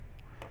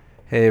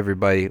Hey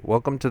everybody,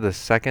 welcome to the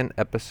second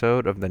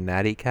episode of the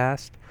Natty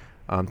cast.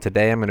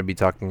 Today I'm going to be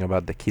talking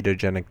about the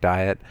ketogenic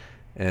diet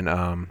and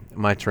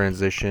my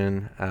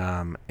transition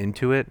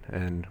into it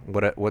and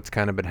what's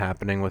kind of been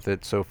happening with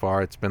it so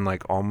far. It's been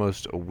like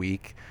almost a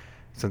week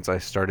since I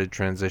started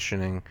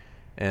transitioning,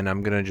 and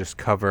I'm going to just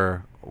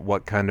cover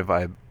what kind of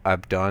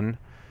I've done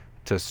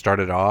to start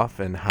it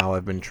off and how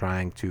I've been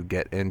trying to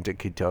get into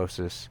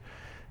ketosis.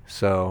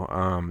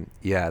 So,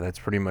 yeah, that's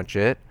pretty much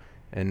it.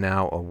 And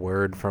now a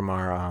word from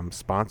our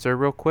sponsor,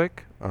 real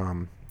quick.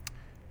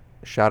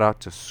 Shout out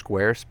to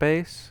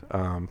Squarespace.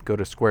 Go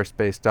to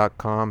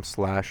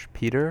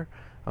squarespace.com/Peter.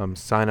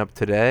 Sign up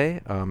today.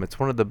 It's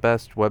one of the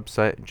best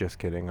website. Just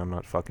kidding. I'm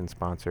not fucking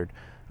sponsored.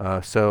 Yeah,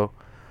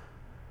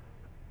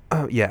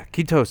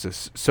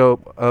 ketosis. So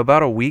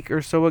about a week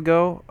or so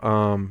ago,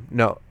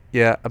 no,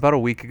 yeah, about a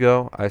week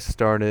ago, I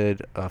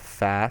started a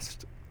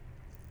fast.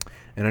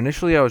 And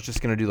initially, I was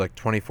just gonna do like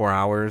 24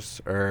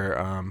 hours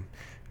or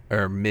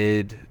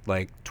mid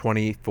like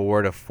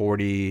 24 to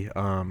 40,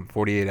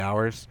 48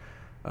 hours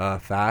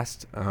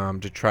fast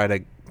to try to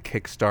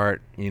kickstart,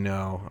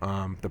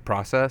 the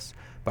process.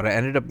 But I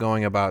ended up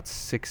going about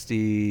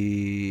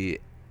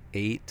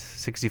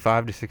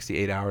 65 to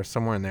 68 hours,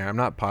 somewhere in there. I'm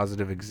not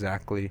positive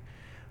exactly,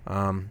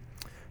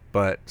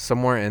 but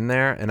somewhere in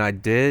there. And I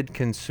did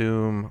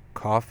consume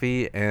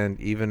coffee and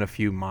even a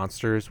few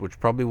monsters, which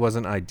probably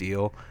wasn't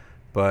ideal,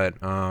 but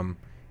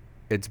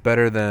it's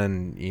better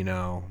than,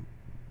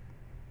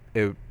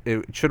 it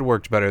should have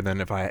worked better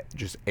than if I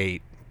just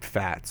ate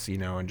fats,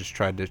 and just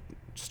tried to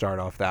start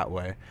off that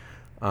way.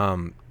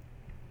 Um,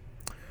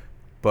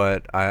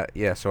 but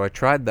so I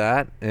tried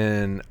that,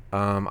 and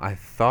I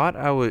thought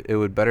it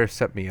would better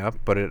set me up,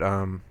 but it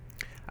I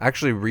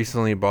actually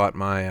recently bought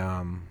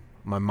my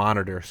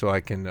monitor so I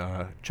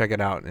can check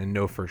it out and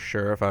know for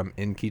sure if I'm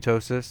in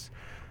ketosis,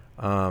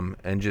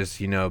 and just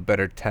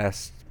better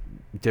test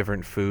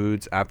different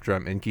foods after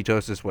I'm in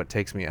ketosis, what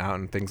takes me out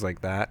and things like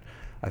that.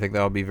 I think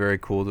that would be very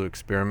cool to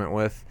experiment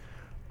with.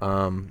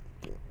 So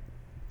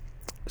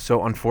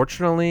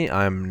unfortunately,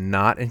 I'm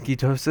not in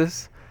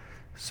ketosis.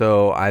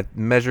 So I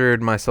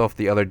measured myself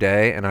the other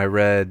day, and I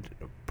read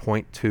zero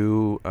point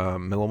 0.2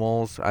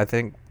 millimoles, I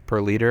think,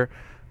 per liter,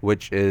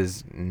 which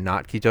is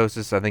not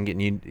ketosis. I think you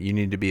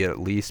need to be at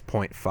least zero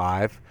point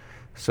 0.5.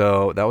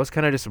 So that was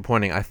kind of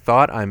disappointing. I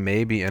thought I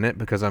may be in it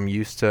because I'm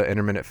used to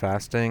intermittent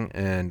fasting,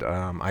 and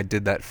I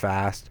did that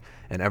fast.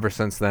 And ever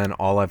since then,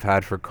 all I've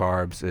had for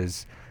carbs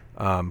is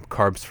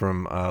carbs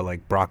from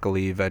like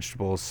broccoli,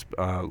 vegetables,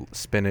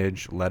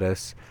 spinach,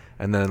 lettuce,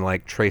 and then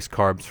like trace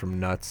carbs from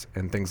nuts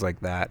and things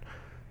like that.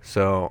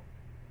 So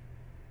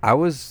I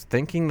was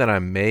thinking that I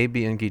may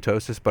be in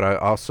ketosis, but I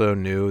also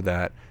knew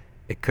that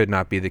it could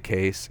not be the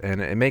case.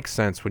 And it makes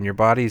sense when your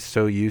body's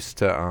so used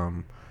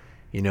to,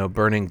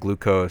 burning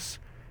glucose.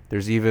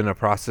 There's even a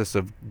process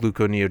of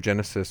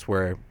gluconeogenesis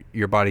where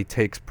your body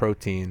takes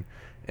protein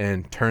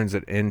and turns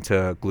it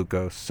into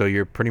glucose. So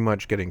you're pretty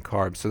much getting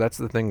carbs. So that's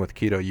the thing with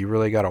keto. You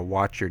really got to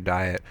watch your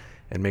diet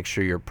and make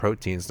sure your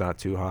protein's not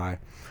too high.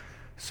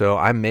 So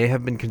I may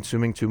have been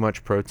consuming too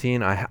much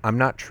protein. I'm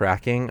not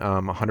tracking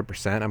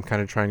 100%. I'm kind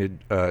of trying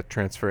to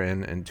transfer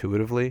in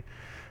intuitively.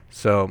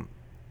 So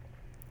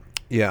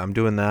yeah, I'm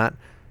doing that.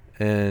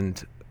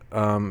 And,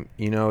 I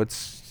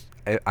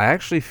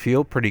actually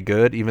feel pretty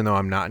good even though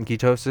I'm not in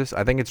ketosis.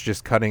 I think it's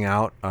just cutting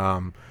out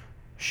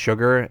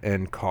sugar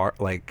and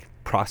like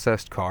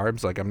processed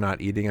carbs. Like I'm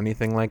not eating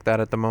anything like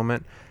that at the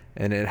moment,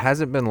 and it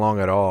hasn't been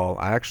long at all.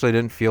 I actually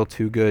didn't feel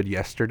too good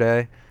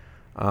yesterday,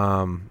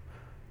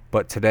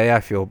 but today I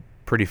feel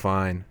pretty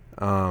fine.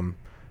 And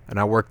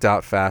I worked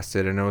out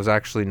fasted, and it was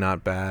actually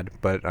not bad.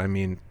 But I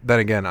mean, then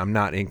again, I'm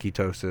not in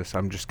ketosis.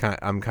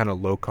 I'm kind of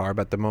low carb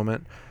at the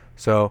moment.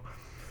 So,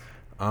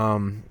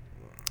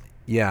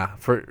 yeah,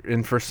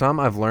 for some,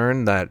 I've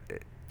learned that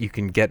you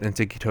can get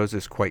into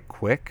ketosis quite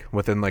quick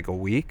within like a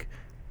week,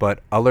 but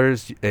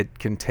others it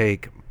can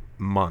take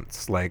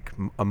months, like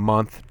a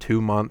month,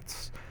 2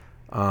 months.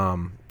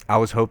 I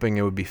was hoping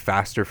it would be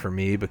faster for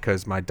me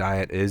because my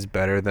diet is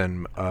better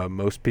than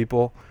most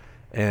people,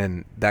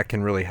 and that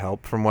can really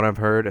help from what I've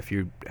heard. If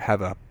you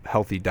have a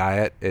healthy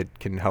diet, it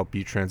can help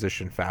you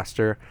transition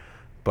faster.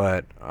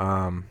 But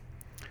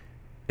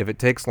if it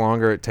takes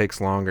longer, it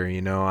takes longer.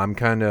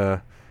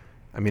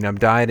 I'm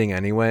dieting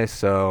anyway,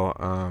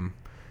 so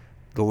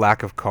the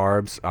lack of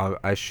carbs,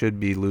 I should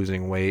be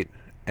losing weight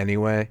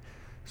anyway.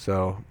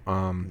 So,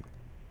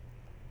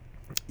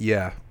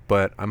 yeah,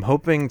 but I'm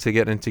hoping to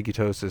get into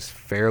ketosis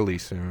fairly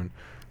soon.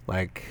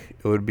 Like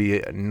it would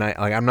be nice.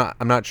 Like I'm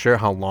not sure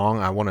how long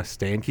I want to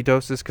stay in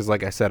ketosis because,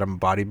 like I said, I'm a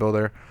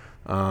bodybuilder.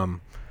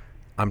 Um,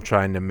 I'm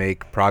trying to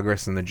make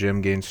progress in the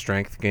gym, gain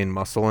strength, gain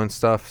muscle and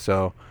stuff.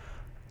 So,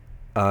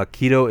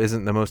 keto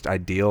isn't the most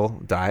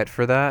ideal diet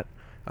for that.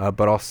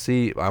 But I'll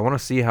see. I want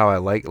to see how I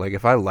like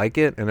if I like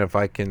it and if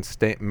I can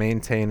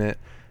maintain it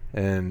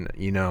and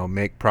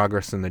make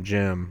progress in the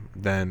gym,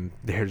 then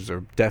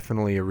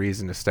definitely a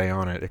reason to stay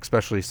on it,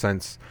 especially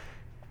since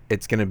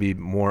it's going to be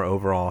more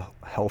overall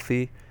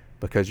healthy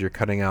because you're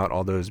cutting out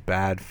all those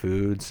bad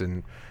foods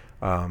and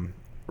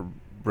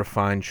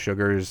refined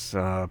sugars,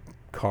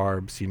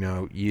 carbs.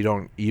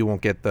 You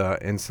won't get the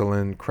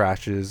insulin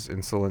crashes,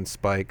 insulin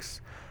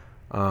spikes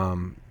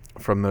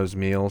from those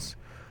meals.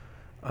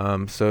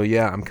 So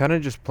yeah, I'm kind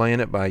of just playing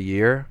it by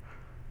ear.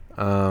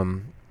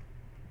 Um,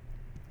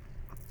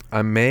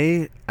 I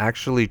may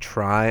actually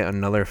try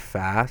another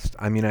fast.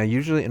 I mean, I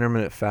usually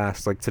intermittent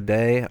fast. Like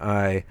today,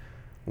 I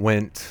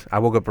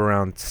woke up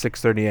around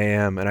 6:30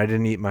 a.m. and I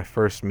didn't eat my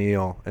first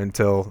meal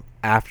until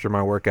after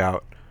my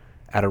workout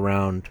at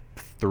around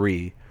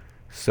 3.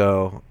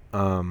 So,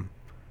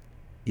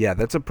 yeah,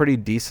 that's a pretty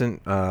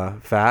decent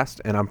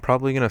fast, and I'm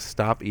probably gonna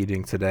stop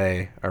eating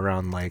today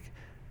around like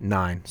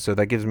 9. So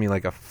that gives me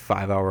like a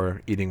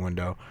 5-hour eating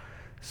window.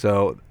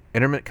 So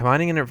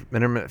combining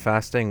intermittent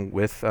fasting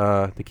with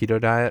the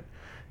keto diet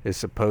is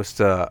supposed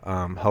to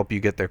help you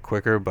get there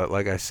quicker. But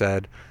like I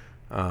said,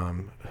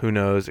 who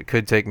knows? It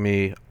could take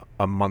me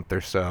a month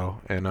or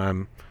so, and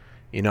I'm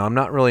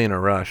not really in a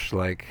rush.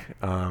 Like,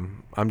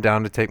 I'm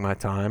down to take my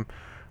time.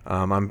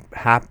 I'm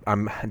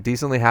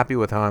decently happy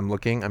with how I'm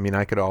looking. I mean,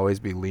 I could always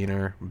be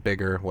leaner,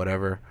 bigger,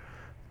 whatever,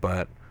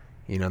 but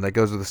that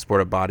goes with the sport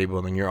of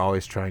bodybuilding. You're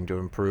always trying to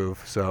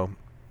improve. So,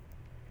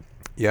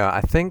 yeah, I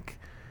think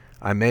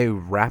I may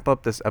wrap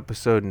up this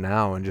episode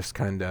now and just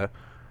kind of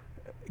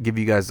give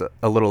you guys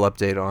a little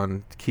update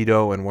on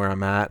keto and where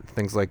I'm at,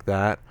 things like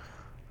that.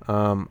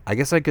 I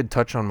guess I could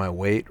touch on my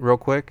weight real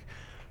quick.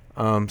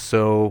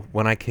 So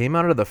when I came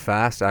out of the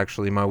fast,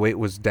 actually, my weight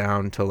was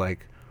down to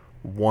like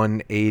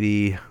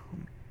 180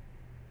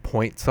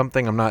 point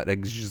something. I'm not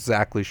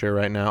exactly sure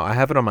right now. I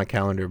have it on my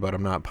calendar, but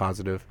I'm not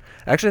positive.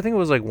 Actually, I think it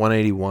was like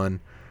 181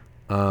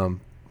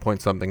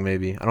 point something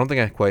maybe. I don't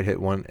think I quite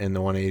hit one in the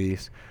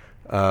 180s.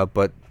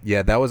 But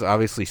yeah, that was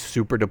obviously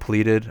super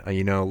depleted.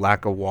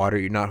 Lack of water.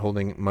 You're not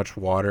holding much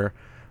water.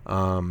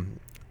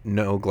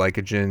 No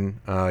glycogen.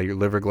 Your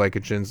liver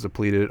glycogen's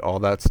depleted. All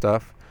that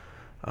stuff.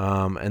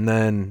 And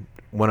then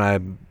when I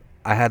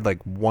had like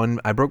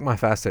I broke my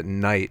fast at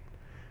night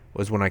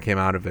was when I came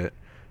out of it.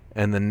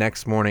 And the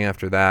next morning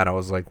after that, I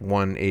was like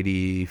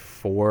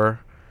 184.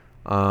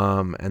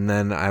 And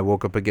then I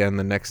woke up again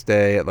the next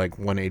day at like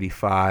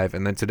 185.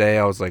 And then today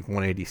I was like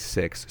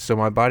 186. So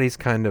my body's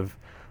kind of,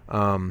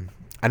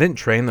 I didn't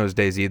train those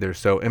days either.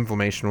 So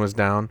inflammation was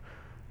down.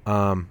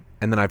 And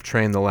then I've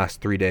trained the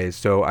last 3 days.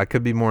 So I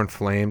could be more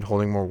inflamed,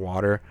 holding more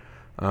water.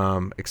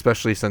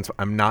 Especially since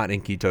I'm not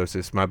in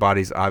ketosis. My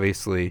body's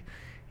obviously,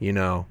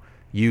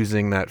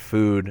 using that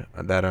food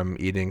that I'm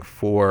eating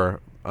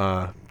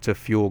to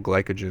fuel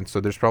glycogen. So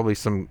there's probably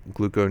some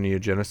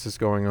gluconeogenesis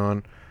going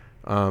on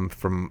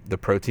from the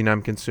protein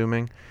I'm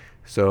consuming.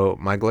 So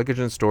my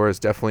glycogen stores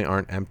definitely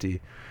aren't empty.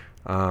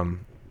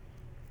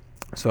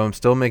 So I'm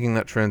still making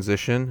that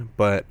transition,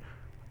 but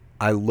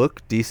I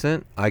look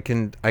decent. I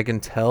can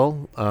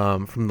tell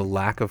from the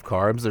lack of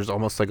carbs, there's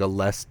almost like a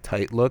less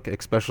tight look,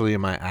 especially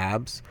in my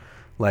abs.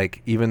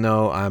 Like, even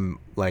though I'm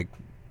like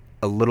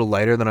a little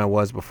lighter than I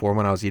was before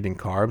when I was eating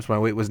carbs, my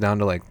weight was down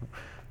to like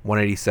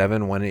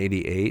 187,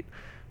 188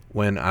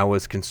 when I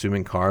was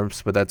consuming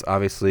carbs, but that's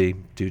obviously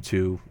due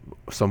to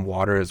some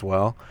water as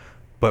well.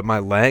 But my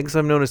legs,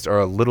 I've noticed, are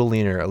a little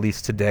leaner. At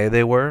least today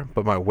they were,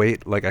 but my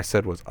weight, like I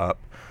said, was up.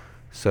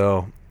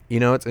 So,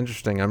 it's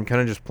interesting. I'm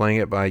kind of just playing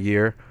it by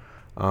ear.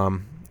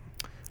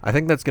 I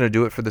think that's going to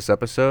do it for this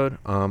episode.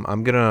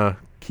 I'm going to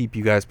keep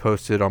you guys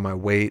posted on my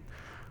weight,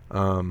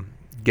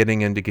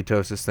 getting into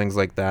ketosis, things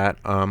like that.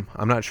 I'm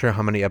not sure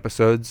how many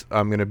episodes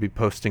I'm going to be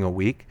posting a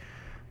week,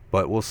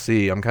 but we'll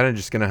see. I'm kind of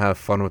just going to have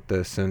fun with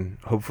this and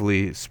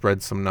hopefully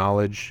spread some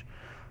knowledge.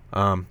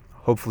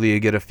 Hopefully you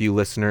get a few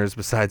listeners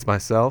besides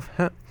myself.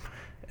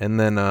 And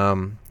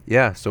then,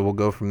 yeah, so we'll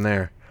go from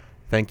there.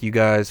 Thank you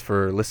guys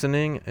for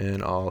listening,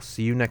 and I'll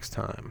see you next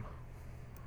time.